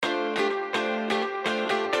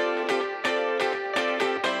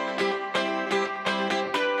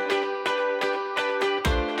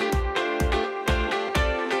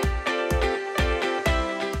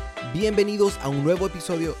Bienvenidos a un nuevo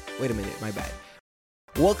episodio. Wait a minute, my bad.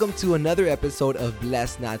 Welcome to another episode of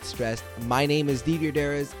Blessed Not Stressed. My name is Didier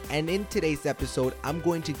Derez, and in today's episode, I'm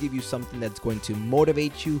going to give you something that's going to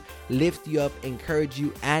motivate you, lift you up, encourage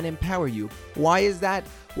you, and empower you. Why is that?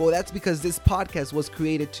 Well, that's because this podcast was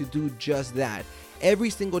created to do just that.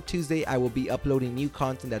 Every single Tuesday, I will be uploading new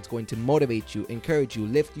content that's going to motivate you, encourage you,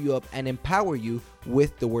 lift you up, and empower you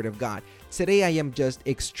with the Word of God. Today, I am just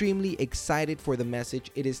extremely excited for the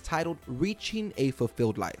message. It is titled, Reaching a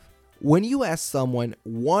Fulfilled Life. When you ask someone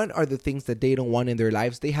what are the things that they don't want in their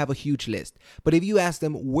lives, they have a huge list. But if you ask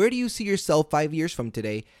them, where do you see yourself 5 years from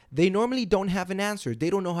today? They normally don't have an answer.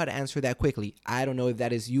 They don't know how to answer that quickly. I don't know if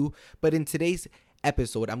that is you, but in today's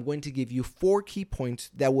episode, I'm going to give you 4 key points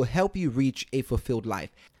that will help you reach a fulfilled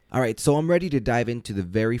life. All right, so I'm ready to dive into the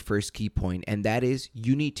very first key point, and that is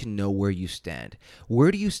you need to know where you stand.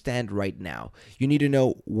 Where do you stand right now? You need to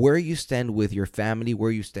know where you stand with your family,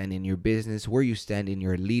 where you stand in your business, where you stand in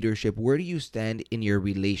your leadership, where do you stand in your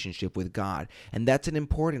relationship with God? And that's an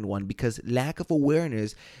important one because lack of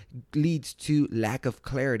awareness leads to lack of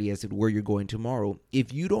clarity as to where you're going tomorrow.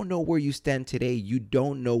 If you don't know where you stand today, you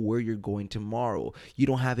don't know where you're going tomorrow. You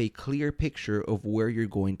don't have a clear picture of where you're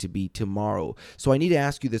going to be tomorrow. So I need to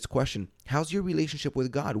ask you this question. How's your relationship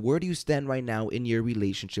with God? Where do you stand right now in your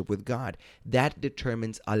relationship with God? That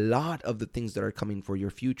determines a lot of the things that are coming for your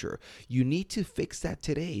future. You need to fix that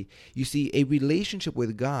today. You see, a relationship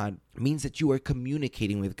with God means that you are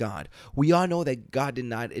communicating with God. We all know that God did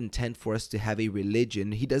not intend for us to have a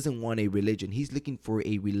religion. He doesn't want a religion. He's looking for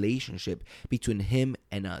a relationship between him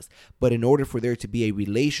and us. But in order for there to be a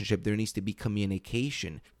relationship, there needs to be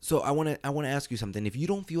communication. So I want to ask you something. If you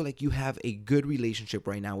don't feel like you have a good relationship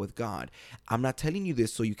right now with God, I'm not telling you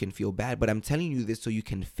this so you can feel bad, but I'm telling you this so you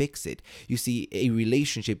can fix it. You see, a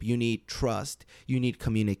relationship, you need trust, you need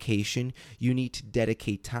communication, you need to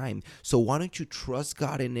dedicate time. So why don't you trust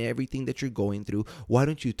God in everything that you're going through? Why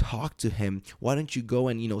don't you talk to him? Why don't you go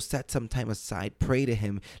and, set some time aside, pray to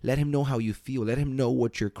him, let him know how you feel, let him know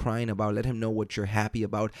what you're crying about, let him know what you're happy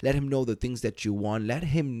about, let him know the things that you want, let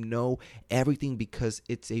him know everything because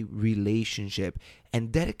it's a relationship. And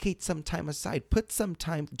dedicate some time aside, put some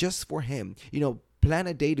time just for him. Plan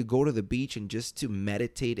a day to go to the beach and just to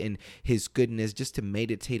meditate in his goodness, just to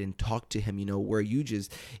meditate and talk to him, where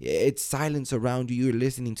it's silence around you. You're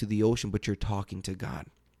listening to the ocean, but you're talking to God.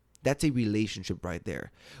 That's a relationship right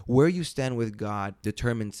there. Where you stand with God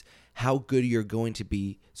determines how good you're going to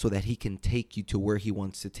be so that he can take you to where he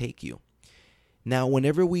wants to take you. Now,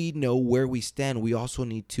 whenever we know where we stand, we also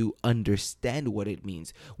need to understand what it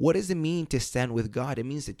means. What does it mean to stand with God? It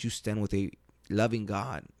means that you stand with a loving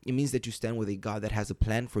God. It means that you stand with a God that has a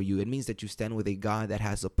plan for you. It means that you stand with a God that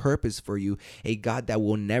has a purpose for you, a God that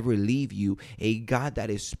will never leave you, a God that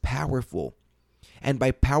is powerful. And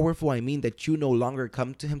by powerful, I mean that you no longer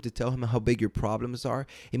come to him to tell him how big your problems are.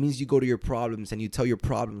 It means you go to your problems and you tell your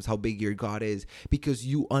problems how big your God is because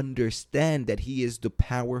you understand that he is the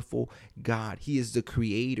powerful God. He is the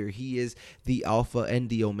creator. He is the Alpha and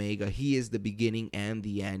the Omega. He is the beginning and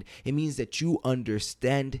the end. It means that you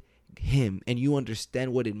understand him and you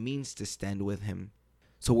understand what it means to stand with him.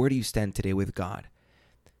 So where do you stand today with God?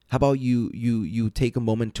 How about you take a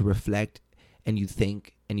moment to reflect and you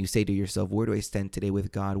think and you say to yourself, where do I stand today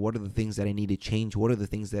with God? What are the things that I need to change? What are the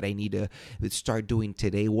things that I need to start doing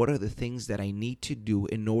today? What are the things that I need to do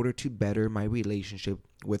in order to better my relationship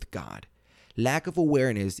with God? Lack of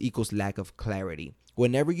awareness equals lack of clarity.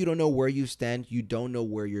 Whenever you don't know where you stand, you don't know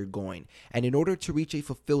where you're going. And in order to reach a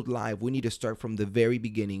fulfilled life, we need to start from the very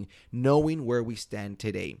beginning, knowing where we stand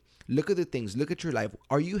today. Look at the things. Look at your life.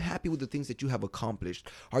 Are you happy with the things that you have accomplished?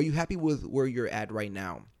 Are you happy with where you're at right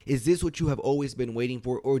now? Is this what you have always been waiting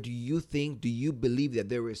for? Or do you believe that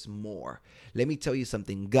there is more? Let me tell you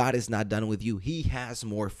something. God is not done with you. He has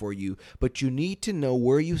more for you. But you need to know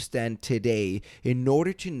where you stand today in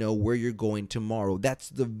order to know where you're going tomorrow. That's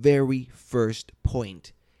the very first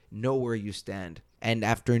point. Know where you stand. And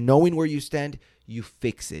after knowing where you stand, you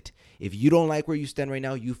fix it. If you don't like where you stand right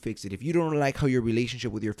now, you fix it. If you don't like how your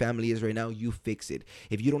relationship with your family is right now, you fix it.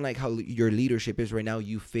 If you don't like how your leadership is right now,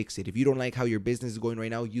 you fix it. If you don't like how your business is going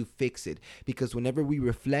right now, you fix it. Because whenever we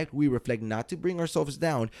reflect not to bring ourselves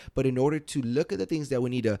down, but in order to look at the things that we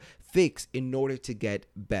need to fix in order to get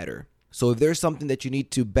better. So if there's something that you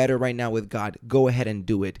need to better right now with God, go ahead and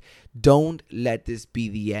do it. Don't let this be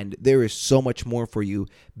the end. There is so much more for you.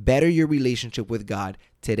 Better your relationship with God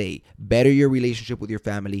today. Better your relationship with your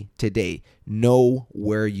family today. Know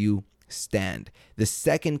where you stand. The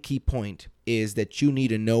second key point is that you need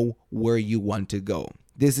to know where you want to go.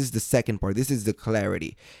 This is the second part. This is the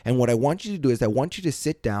clarity. And what I want you to do is I want you to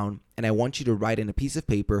sit down and I want you to write in a piece of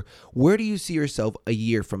paper, where do you see yourself a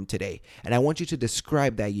year from today? And I want you to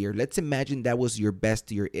describe that year. Let's imagine that was your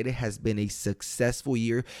best year. It has been a successful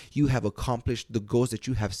year. You have accomplished the goals that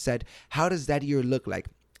you have set. How does that year look like?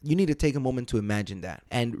 You need to take a moment to imagine that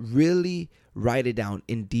and really write it down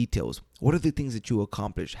in details. What are the things that you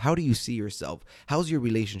accomplished? How do you see yourself? How's your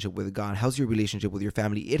relationship with God? How's your relationship with your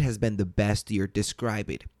family? It has been the best year. Describe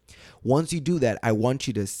it. Once you do that, I want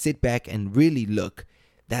you to sit back and really look.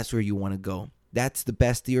 That's where you want to go. That's the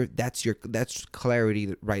best year. That's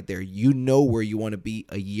clarity right there. You know where you want to be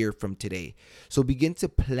a year from today. So begin to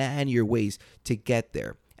plan your ways to get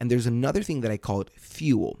there. And there's another thing that I call it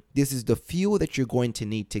fuel. This is the fuel that you're going to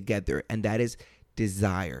need to get there, and that is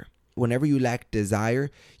desire. Whenever you lack desire,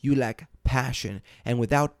 you lack passion. And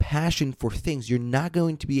without passion for things, you're not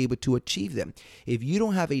going to be able to achieve them. If you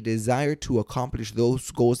don't have a desire to accomplish those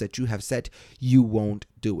goals that you have set, you won't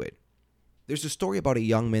do it. There's a story about a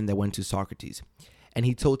young man that went to Socrates, and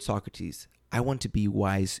he told Socrates, I want to be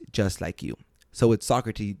wise just like you. So what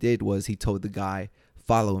Socrates did was he told the guy,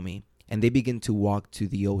 follow me. And they began to walk to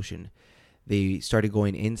the ocean. They started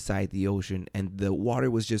going inside the ocean, and the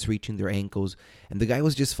water was just reaching their ankles. And the guy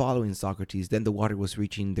was just following Socrates. Then the water was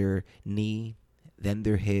reaching their knee, then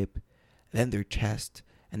their hip, then their chest.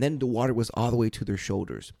 And then the water was all the way to their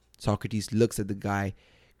shoulders. Socrates looks at the guy,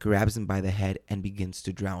 grabs him by the head, and begins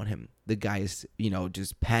to drown him. The guy is,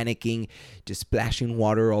 just panicking, just splashing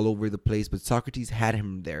water all over the place. But Socrates had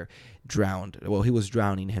him there, drowned. Well, he was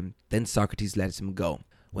drowning him. Then Socrates lets him go.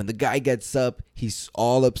 When the guy gets up, he's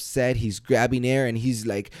all upset. He's grabbing air and he's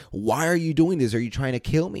like, why are you doing this? Are you trying to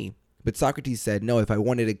kill me? But Socrates said, no, if I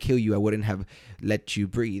wanted to kill you, I wouldn't have let you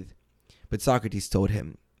breathe. But Socrates told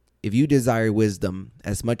him, if you desire wisdom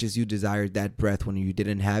as much as you desired that breath when you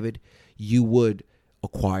didn't have it, you would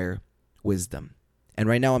acquire wisdom. And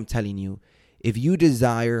right now I'm telling you, if you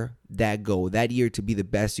desire that goal, that year to be the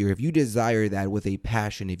best year, if you desire that with a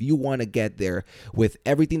passion, if you want to get there with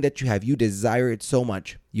everything that you have, you desire it so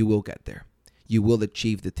much, you will get there. You will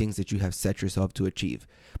achieve the things that you have set yourself to achieve.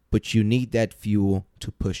 But you need that fuel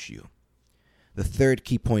to push you. The third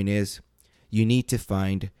key point is you need to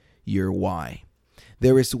find your why.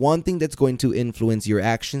 There is one thing that's going to influence your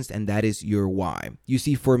actions, and that is your why. You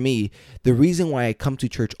see, for me, the reason why I come to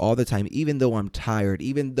church all the time, even though I'm tired,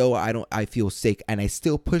 even though I feel sick, and I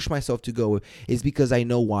still push myself to go, is because I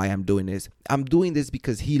know why I'm doing this. I'm doing this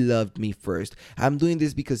because He loved me first. I'm doing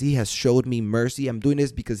this because He has showed me mercy. I'm doing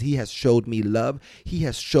this because He has showed me love. He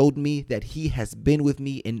has showed me that He has been with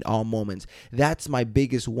me in all moments. That's my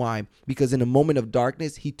biggest why, because in a moment of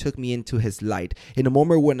darkness, He took me into His light. In a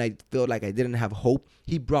moment when I felt like I didn't have hope,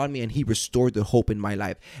 He brought me and He restored the hope in my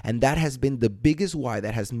life. And that has been the biggest why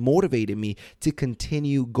that has motivated me to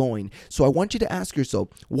continue going. So I want you to ask yourself,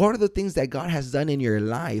 what are the things that God has done in your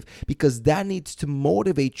life? Because that needs to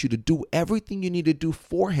motivate you to do everything you need to do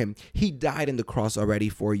for Him. He died on the cross already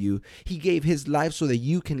for you. He gave His life so that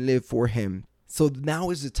you can live for Him. So now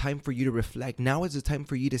is the time for you to reflect. Now is the time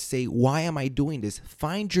for you to say, why am I doing this?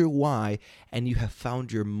 Find your why, and you have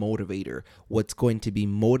found your motivator. What's going to be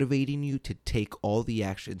motivating you to take all the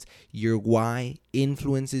actions. Your why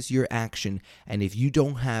influences your action. And if you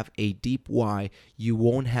don't have a deep why, you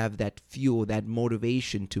won't have that fuel, that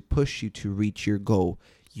motivation to push you to reach your goal.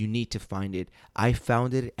 You need to find it. I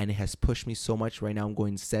found it, and it has pushed me so much. Right now I'm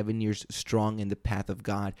going 7 years strong in the path of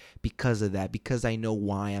God because of that, because I know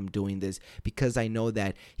why I'm doing this, because I know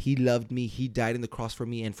that He loved me. He died on the cross for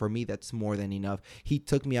me, and for me that's more than enough. He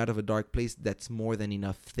took me out of a dark place. That's more than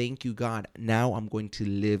enough. Thank you, God. Now I'm going to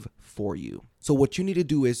live for you. So what you need to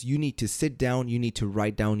do is you need to sit down, you need to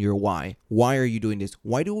write down your why. Why are you doing this?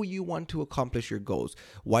 Why do you want to accomplish your goals?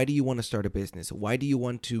 Why do you want to start a business? Why do you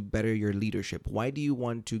want to better your leadership? Why do you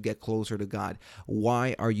want to get closer to God?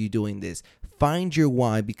 Why are you doing this? Find your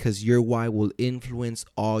why, because your why will influence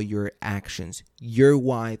all your actions. Your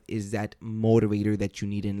why is that motivator that you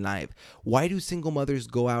need in life. Why do single mothers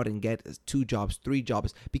go out and get 2 jobs, 3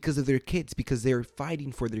 jobs? Because of their kids, because they're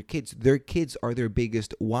fighting for their kids. Their kids are their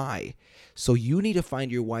biggest why. So you need to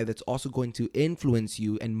find your why that's also going to influence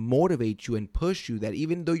you and motivate you and push you, that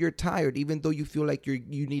even though you're tired, even though you feel like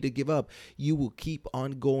you need to give up, you will keep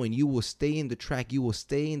on going. You will stay in the track. You will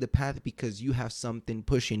stay in the path because you have something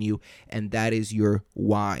pushing you, and that is your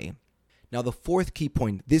why. Now, the fourth key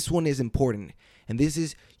point, this one is important, and this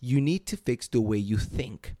is you need to fix the way you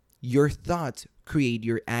think. Your thoughts create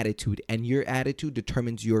your attitude, and your attitude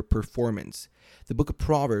determines your performance. The book of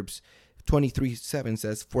Proverbs 23:7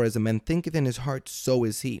 says, for as a man thinketh in his heart, so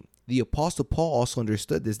is he. The Apostle Paul also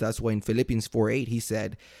understood this. That's why in Philippians 4:8 he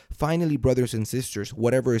said, "Finally, brothers and sisters,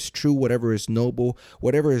 whatever is true, whatever is noble,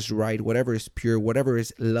 whatever is right, whatever is pure, whatever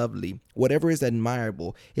is lovely, whatever is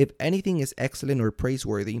admirable, if anything is excellent or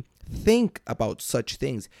praiseworthy, think about such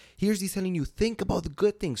things." He's telling you, think about the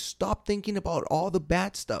good things. Stop thinking about all the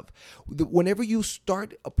bad stuff. Whenever you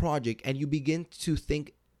start a project and you begin to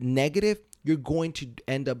think negative, you're going to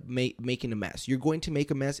end up making a mess. You're going to make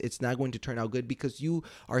a mess. It's not going to turn out good because you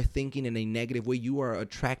are thinking in a negative way. You are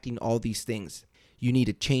attracting all these things. You need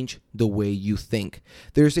to change the way you think.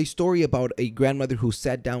 There's a story about a grandmother who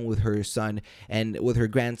sat down with her son and with her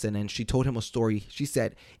grandson, and she told him a story. She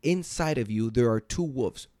said, "Inside of you, there are two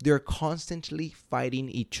wolves. They're constantly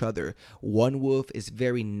fighting each other. One wolf is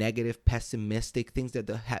very negative, pessimistic, thinks that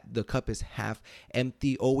the cup is half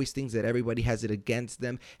empty, always thinks that everybody has it against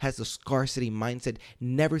them, has a scarcity mindset,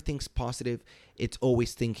 never thinks positive. It's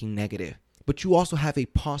always thinking negative. But you also have a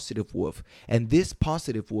positive wolf. And this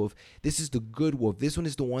positive wolf, this is the good wolf. This one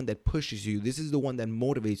is the one that pushes you. This is the one that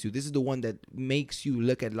motivates you. This is the one that makes you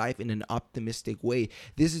look at life in an optimistic way.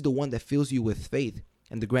 This is the one that fills you with faith."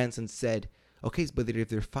 And the grandson said, "Okay, but if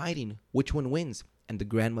they're fighting, which one wins?" And the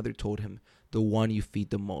grandmother told him, "The one you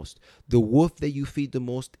feed the most. The wolf that you feed the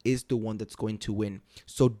most is the one that's going to win."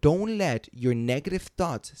 So don't let your negative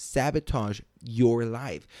thoughts sabotage your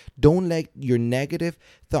life. Don't let your negative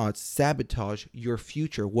thoughts sabotage your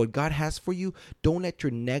future. What God has for you, don't let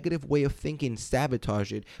your negative way of thinking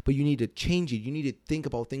sabotage it, but you need to change it. You need to think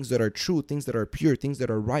about things that are true, things that are pure, things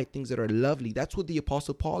that are right, things that are lovely. That's what the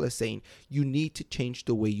Apostle Paul is saying. You need to change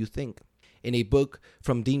the way you think. In a book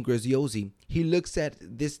from Dean Graziosi, he looks at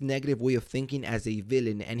this negative way of thinking as a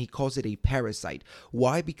villain, and he calls it a parasite.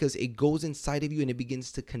 Why? Because it goes inside of you and it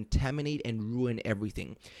begins to contaminate and ruin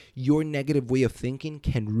everything. Your negative way of thinking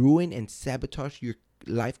can ruin and sabotage your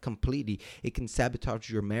life completely. It can sabotage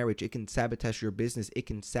your marriage. It can sabotage your business. It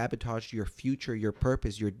can sabotage your future, your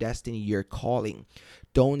purpose, your destiny, your calling.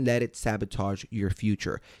 Don't let it sabotage your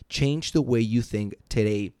future. Change the way you think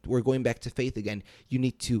today. We're going back to faith again. You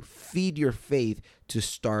need to feed your faith to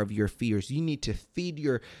starve your fears. You need to feed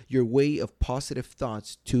your way of positive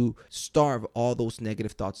thoughts to starve all those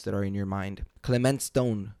negative thoughts that are in your mind. Clement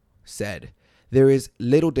Stone said, "There is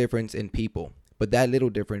little difference in people, but that little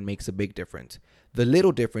difference makes a big difference. The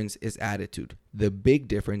little difference is attitude. The big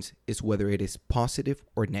difference is whether it is positive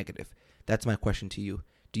or negative." That's my question to you.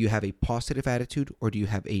 Do you have a positive attitude or do you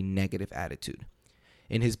have a negative attitude?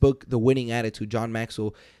 In his book, The Winning Attitude, John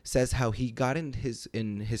Maxwell says how he got in his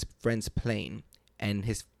friend's plane and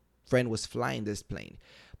his friend was flying this plane.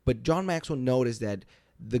 But John Maxwell noticed that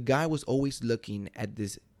the guy was always looking at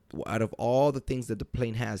this. Out of all the things that the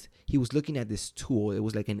plane has, he was looking at this tool. It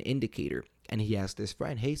was like an indicator. And he asked his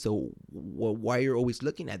friend, "Hey, so why are you always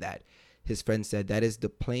looking at that?" His friend said, "That is the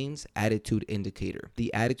plane's attitude indicator.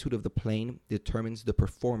 The attitude of the plane determines the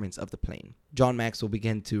performance of the plane." John Maxwell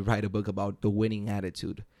began to write a book about the winning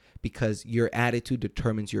attitude, because your attitude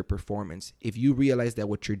determines your performance. If you realize that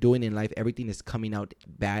what you're doing in life, everything is coming out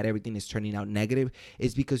bad, everything is turning out negative,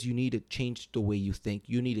 it's because you need to change the way you think.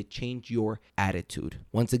 You need to change your attitude.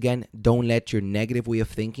 Once again, don't let your negative way of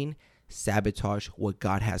thinking sabotage what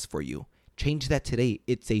God has for you. Change that today.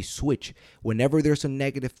 It's a switch. Whenever there's a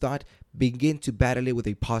negative thought, begin to battle it with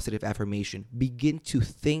a positive affirmation. Begin to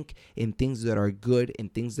think in things that are good, in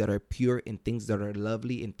things that are pure, in things that are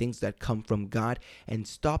lovely, in things that come from God, and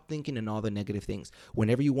stop thinking in all the negative things.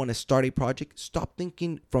 Whenever you want to start a project, stop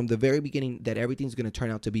thinking from the very beginning that everything's going to turn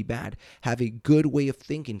out to be bad. Have a good way of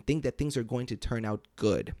thinking. Think that things are going to turn out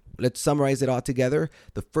good. Let's summarize it all together.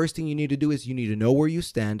 The first thing you need to do is you need to know where you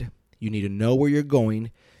stand. You need to know where you're going.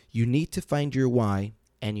 You need to find your why,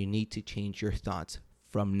 and you need to change your thoughts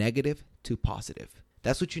from negative to positive.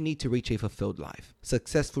 That's what you need to reach a fulfilled life.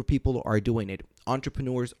 Successful people are doing it.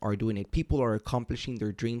 Entrepreneurs are doing it. People are accomplishing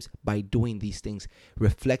their dreams by doing these things,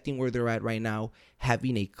 reflecting where they're at right now,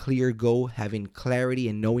 having a clear goal, having clarity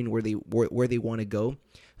and knowing where they want to go,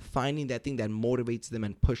 finding that thing that motivates them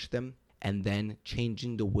and push them, and then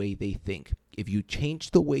changing the way they think. If you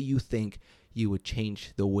change the way you think, you would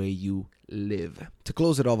change the way you live. To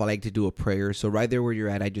close it off, I like to do a prayer. So right there where you're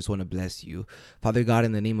at, I just want to bless you. Father God,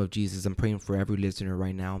 in the name of Jesus, I'm praying for every listener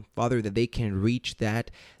right now. Father, that they can reach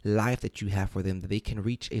that life that you have for them, that they can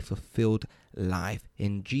reach a fulfilled life.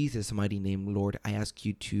 In Jesus' mighty name, Lord, I ask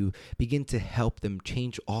you to begin to help them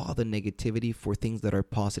change all the negativity for things that are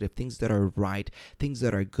positive, things that are right, things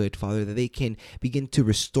that are good, Father, that they can begin to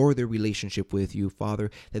restore their relationship with you, Father,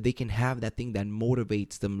 that they can have that thing that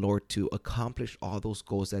motivates them, Lord, to accomplish all those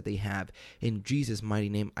goals that they have. In Jesus' mighty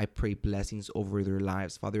name, I pray blessings over their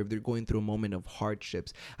lives. Father, if they're going through a moment of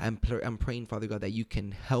hardships, I'm praying, Father God, that you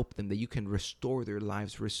can help them, that you can restore their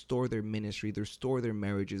lives, restore their ministry, restore their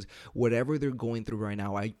marriages, whatever they're going through right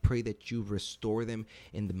now. I pray that you restore them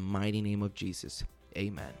in the mighty name of Jesus.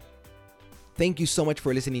 Amen. Thank you so much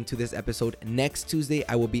for listening to this episode. Next Tuesday,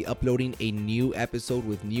 I will be uploading a new episode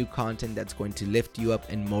with new content that's going to lift you up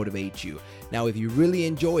and motivate you. Now, if you really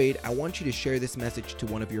enjoy it, I want you to share this message to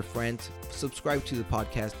one of your friends, subscribe to the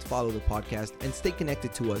podcast, follow the podcast, and stay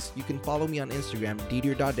connected to us. You can follow me on Instagram,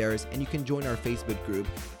 Didier.Darris, and you can join our Facebook group,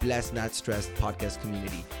 Blessed Not Stressed Podcast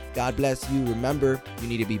Community. God bless you. Remember, you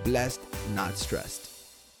need to be blessed, not stressed.